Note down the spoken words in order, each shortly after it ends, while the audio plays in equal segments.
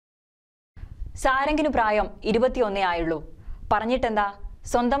സാരംഗിനു പ്രായം 21 ആയുള്ളൂ. പറഞ്ഞിട്ടെന്താ,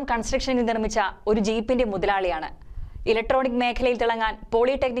 സ്വന്തം കൺസ്ട്രക്ഷനിൽ നിർമ്മിച്ച ഒരു ജീപ്പിന്റെ മുതലാളിയാണ്. ഇലക്ട്രോണിക് മേഖലയിൽ തിളങ്ങാൻ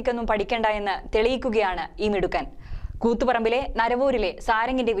പോളിടെക്നിക് ഒന്നും പഠിക്കേണ്ട എന്ന് തെളിയിക്കുകയാണ് ഈ മിടുക്കൻ. കൂത്തുപറമ്പിലെ നരവൂരിലെ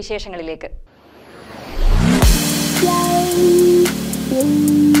സാരംഗിന്റെ വിശേഷങ്ങളിലേക്ക്.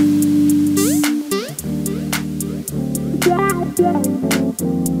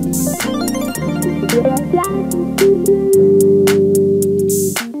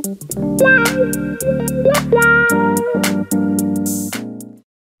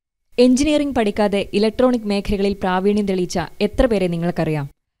 എഞ്ചിനീയറിംഗ് പഠിക്കാതെ ഇലക്ട്രോണിക് മേഖലകളിൽ പ്രാവീണ്യം തെളിയിച്ച എത്ര പേരെ നിങ്ങൾക്കറിയാം?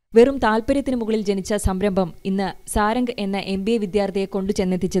 വെറും താൽപര്യത്തിനു മുകളിൽ ജനിച്ച സംരംഭം ഇന്ന് സാരംഗ് എന്ന MBA വിദ്യാർത്ഥിയെ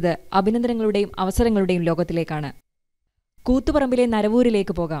കൊണ്ടുചെന്നെത്തിച്ചത് അഭിനന്ദനങ്ങളുടെയും അവസരങ്ങളുടെയും ലോകത്തിലേക്കാണ്. കൂത്തുപറമ്പിലെ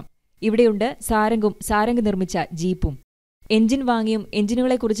നരവൂരിലേക്ക് പോകാം. ഇവിടെയുണ്ട് സാരംഗും സാരംഗ് നിർമ്മിച്ച ജീപ്പും. എഞ്ചിൻ വാങ്ങിയും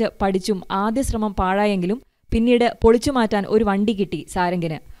എഞ്ചിനുകളെക്കുറിച്ച് പഠിച്ചും ആദ്യ ശ്രമം പാഴായെങ്കിലും പിന്നീട് പൊളിച്ചുമാറ്റാൻ ഒരു വണ്ടി കിട്ടി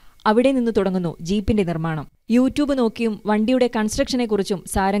സാരംഗിന്. അവിടെ നിന്ന് തുടങ്ങുന്നു ജീപ്പിന്റെ നിർമ്മാണം. യൂട്യൂബ് നോക്കിയും വണ്ടിയുടെ കൺസ്ട്രക്ഷനെക്കുറിച്ചും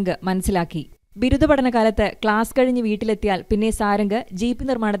സാരംഗ് മനസ്സിലാക്കി. ബിരുദ പഠനകാലത്ത് ക്ലാസ് കഴിഞ്ഞ് വീട്ടിലെത്തിയാൽ പിന്നെ സാരംഗ് ജീപ്പ്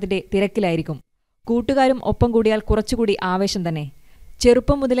നിർമ്മാണത്തിന്റെ തിരക്കിലായിരിക്കും. കൂട്ടുകാരും ഒപ്പം കൂടിയാൽ കുറച്ചുകൂടി ആവേശം തന്നെ.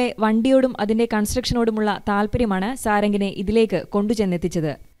 ചെറുപ്പം മുതലേ വണ്ടിയോടും അതിന്റെ കൺസ്ട്രക്ഷനോടുമുള്ള താല്പര്യമാണ് സാരംഗിനെ ഇതിലേക്ക്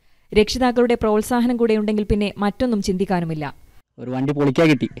കൊണ്ടുചെന്നെത്തിച്ചത്. രക്ഷിതാക്കളുടെ പ്രോത്സാഹനം കൂടെയുണ്ടെങ്കിൽ പിന്നെ മറ്റൊന്നും ചിന്തിക്കാനുമില്ല. ഒരു വണ്ടി പൊളിക്കാൻ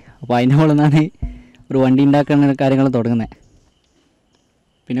കിട്ടി, അപ്പോൾ അതിൻ്റെ മുകളിൽ നിന്നാണ് ഒരു വണ്ടി ഉണ്ടാക്കുന്ന കാര്യങ്ങൾ തുടങ്ങുന്നത്.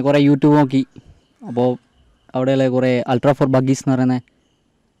 പിന്നെ കുറേ യൂട്യൂബ് നോക്കി. അപ്പോൾ അവിടെയുള്ള കുറേ അൾട്രാ ഫോർ ബഗ്ഗീസ് എന്ന് പറയുന്ന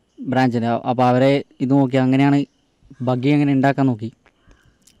ബ്രാഞ്ചിന്, അപ്പോൾ അവരെ ഇത് നോക്കി അങ്ങനെയാണ് ബഗ്ഗി എങ്ങനെ ഉണ്ടാക്കാൻ നോക്കി.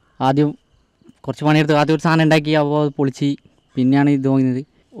 ആദ്യം കുറച്ച് പണിയെടുത്ത് ആദ്യം ഒരു സാധനം ഉണ്ടാക്കി, അപ്പോൾ അത് പൊളിച്ച് പിന്നെയാണ് ഇത് വാങ്ങിയത്.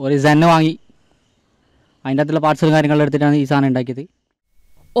 ഒരു സെന്നെ വാങ്ങി അതിൻ്റെ അകത്തുള്ള പാർട്സും കാര്യങ്ങളും എടുത്തിട്ടാണ് ഈ സാധനം ഉണ്ടാക്കിയത്.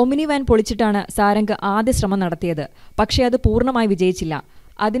 ഒമിനി വാൻ പൊളിച്ചിട്ടാണ് സാരംഗ് ആദ്യ ശ്രമം നടത്തിയത്. പക്ഷേ അത് പൂർണ്ണമായി വിജയിച്ചില്ല.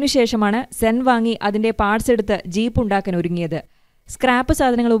 അതിനുശേഷമാണ് സെൻ വാങ്ങി അതിന്റെ പാർട്സ് എടുത്ത് ജീപ്പ് ഉണ്ടാക്കാൻ ഒരുങ്ങിയത്. സ്ക്രാപ്പ്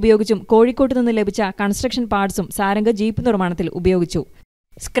സാധനങ്ങൾ ഉപയോഗിച്ചും കോഴിക്കോട്ട് നിന്ന് ലഭിച്ച കൺസ്ട്രക്ഷൻ പാർട്സും സാരംഗ് ജീപ്പ് നിർമ്മാണത്തിൽ ഉപയോഗിച്ചു.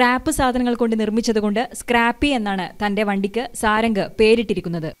 സ്ക്രാപ്പ് സാധനങ്ങൾ കൊണ്ട് നിർമ്മിച്ചതുകൊണ്ട് സ്ക്രാപ്പി എന്നാണ് തന്റെ വണ്ടിക്ക് സാരംഗ്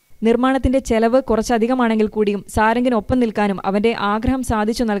പേരിട്ടിരിക്കുന്നത്. നിർമ്മാണത്തിന്റെ ചെലവ് കുറച്ചധികമാണെങ്കിൽ കൂടിയും സാരംഗിനൊപ്പം നിൽക്കാനും അവന്റെ ആഗ്രഹം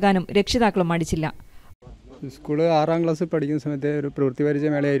സാധിച്ചു നൽകാനും രക്ഷിതാക്കളും മടിച്ചില്ല. സ്കൂള് 6ാം ക്ലാസ് പഠിക്കുന്ന സമയത്ത് ഒരു പ്രവൃത്തി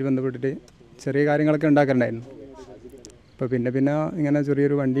പരിചയ മേളയായി ബന്ധപ്പെട്ടിട്ട് ചെറിയ കാര്യങ്ങളൊക്കെ ഉണ്ടാക്കാറുണ്ടായിരുന്നു. അപ്പോൾ പിന്നെ ഇങ്ങനെ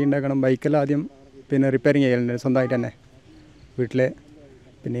ചെറിയൊരു വണ്ടി ഉണ്ടാക്കണം. ബൈക്കെല്ലാം ആദ്യം റിപ്പയറിങ് ചെയ്യലുണ്ട് സ്വന്തമായിട്ട് തന്നെ വീട്ടിലെ.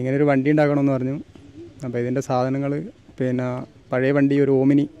 പിന്നെ ഇങ്ങനെ ഒരു വണ്ടി ഉണ്ടാക്കണമെന്ന് പറഞ്ഞു. അപ്പോൾ ഇതിൻ്റെ സാധനങ്ങൾ പഴയ വണ്ടി ഒരു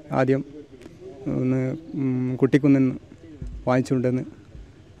ഓമിനി ആദ്യം ഒന്ന് കുട്ടിക്കുന്നിൽ നിന്ന് വാങ്ങിച്ചുകൊണ്ടുവന്ന്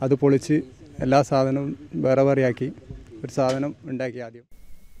അത് പൊളിച്ച് എല്ലാ സാധനവും വേറെ വേറെയാക്കി ഒരു സാധനം ഉണ്ടാക്കി. ആദ്യം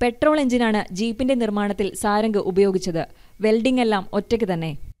പെട്രോൾ എഞ്ചിനാണ് ജീപ്പിന്റെ നിർമ്മാണത്തിൽ സാരംഗ് ഉപയോഗിച്ചത്. വെൽഡിംഗ് എല്ലാം ഒറ്റയ്ക്ക്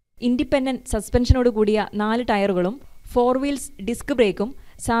തന്നെ. ഇൻഡിപെൻഡന്റ് സസ്പെൻഷനോട് കൂടിയ 4 ടയറുകളും 4 വീൽസ് ഡിസ്ക് ബ്രേക്കും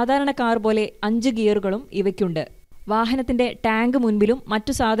സാധാരണ കാർ പോലെ 5 ഗിയറുകളും ഇവയ്ക്കുണ്ട്. വാഹനത്തിന്റെ ടാങ്ക് മുൻപിലും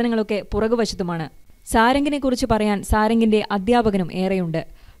മറ്റു സാധനങ്ങളൊക്കെ പുറകുവശത്തുമാണ്. സാരംഗിനെക്കുറിച്ച് പറയാൻ സാരംഗിന്റെ അധ്യാപകനും ഏറെയുണ്ട്.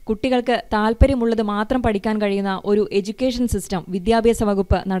 കുട്ടികൾക്ക് താല്പര്യമുള്ളത് മാത്രം പഠിക്കാൻ കഴിയുന്ന ഒരു എഡ്യൂക്കേഷൻ സിസ്റ്റം വിദ്യാഭ്യാസ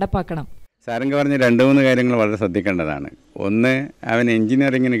വകുപ്പ് നടപ്പാക്കണം. സാരംഗ് പറഞ്ഞ 2-3 കാര്യങ്ങൾ വളരെ ശ്രദ്ധിക്കേണ്ടതാണ്. ഒന്ന്, അവൻ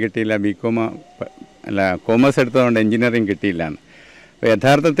എഞ്ചിനീയറിങ്ങിന് കിട്ടിയില്ല, കോമേഴ്സ് എടുത്തതുകൊണ്ട് എഞ്ചിനീയറിങ് കിട്ടിയില്ല. അപ്പോൾ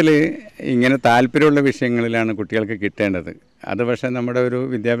യഥാർത്ഥത്തിൽ ഇങ്ങനെ താല്പര്യമുള്ള വിഷയങ്ങളിലാണ് കുട്ടികൾക്ക് കിട്ടേണ്ടത്. അത് പക്ഷേ നമ്മുടെ ഒരു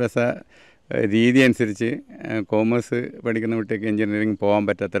വിദ്യാഭ്യാസ രീതി അനുസരിച്ച് കോമേഴ്സ് പഠിക്കുന്ന കുട്ടിക്ക് എഞ്ചിനീയറിംഗ് പോകാൻ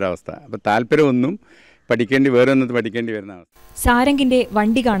പറ്റാത്തൊരവസ്ഥ. അപ്പോൾ താല്പര്യമൊന്നും വേറെ ഒന്നും പഠിക്കേണ്ടി വരുന്ന അവസ്ഥ. സാരംഗിന്റെ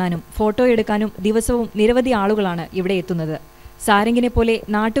വണ്ടി കാണാനും ഫോട്ടോ എടുക്കാനും ദിവസവും നിരവധി ആളുകളാണ് ഇവിടെ എത്തുന്നത്. സാരംഗിനെ പോലെ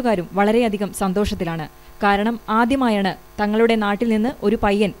നാട്ടുകാരും വളരെയധികം സന്തോഷത്തിലാണ്. കാരണം ആദ്യമായാണ് തങ്ങളുടെ നാട്ടിൽ നിന്ന് ഒരു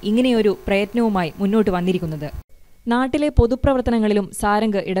പയ്യൻ ഇങ്ങനെയൊരു പ്രയത്നവുമായി മുന്നോട്ട് വന്നിരിക്കുന്നത്. നാട്ടിലെ പൊതുപ്രവർത്തനങ്ങളിലും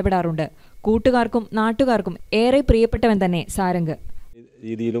സാരംഗ് ഇടപെടാറുണ്ട്. കൂട്ടുകാർക്കും നാട്ടുകാർക്കും ഏറെ പ്രിയപ്പെട്ടവൻ തന്നെ സാരംഗ്.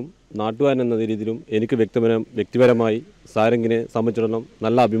 രീതിയിലും നാട്ടുകാരൻ എന്ന രീതിയിലും എനിക്ക് വ്യക്തിപരമായി സാരംഗിനെ സംബന്ധിച്ചിടത്തോളം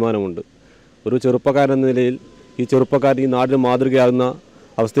നല്ല അഭിമാനമുണ്ട്. ഒരു ചെറുപ്പക്കാരൻ എന്ന നിലയിൽ ഈ ചെറുപ്പക്കാരൻ ഈ നാടിന് മാതൃകയാകുന്ന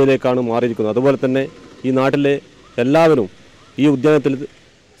അവസ്ഥയിലേക്കാണ് മാറിയിരിക്കുന്നത്. അതുപോലെ തന്നെ ഈ നാട്ടിലെ എല്ലാവരും ഈ ഉദ്യമത്തിൽ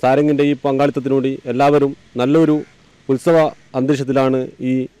സാരംഗിൻ്റെ ഈ പങ്കാളിത്തത്തിനോട് എല്ലാവരും നല്ലൊരു ഉത്സവ അന്തരീക്ഷത്തിലാണ്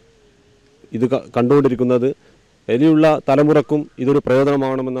ഇത് കണ്ടുകൊണ്ടിരിക്കുന്നത്. ഇനിയുള്ള തലമുറക്കും ഇതൊരു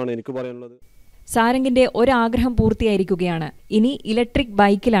പ്രയോജനമാവണമെന്നാണ് എനിക്ക് പറയാനുള്ളത്. സാരംഗിന്റെ ഒരാഗ്രഹം പൂർത്തിയായിരിക്കുകയാണ്. ഇനി ഇലക്ട്രിക്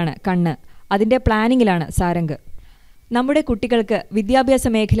ബൈക്കിലാണ് കണ്ണ്. അതിന്റെ പ്ലാനിങ്ങിലാണ് സാരംഗ്. നമ്മുടെ കുട്ടികൾക്ക് വിദ്യാഭ്യാസ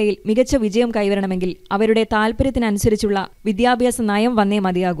മേഖലയിൽ മികച്ച വിജയം കൈവരണമെങ്കിൽ അവരുടെ താല്പര്യത്തിനനുസരിച്ചുള്ള വിദ്യാഭ്യാസ നയം വന്നേ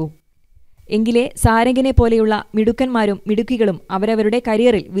മതിയാകൂ. എങ്കിലേ സാരംഗിനെ പോലെയുള്ള മിടുക്കന്മാരും മിടുക്കികളും അവരവരുടെ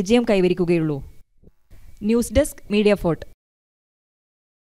കരിയറിൽ വിജയം കൈവരിക്കുകയുള്ളൂ. News desk, media fort.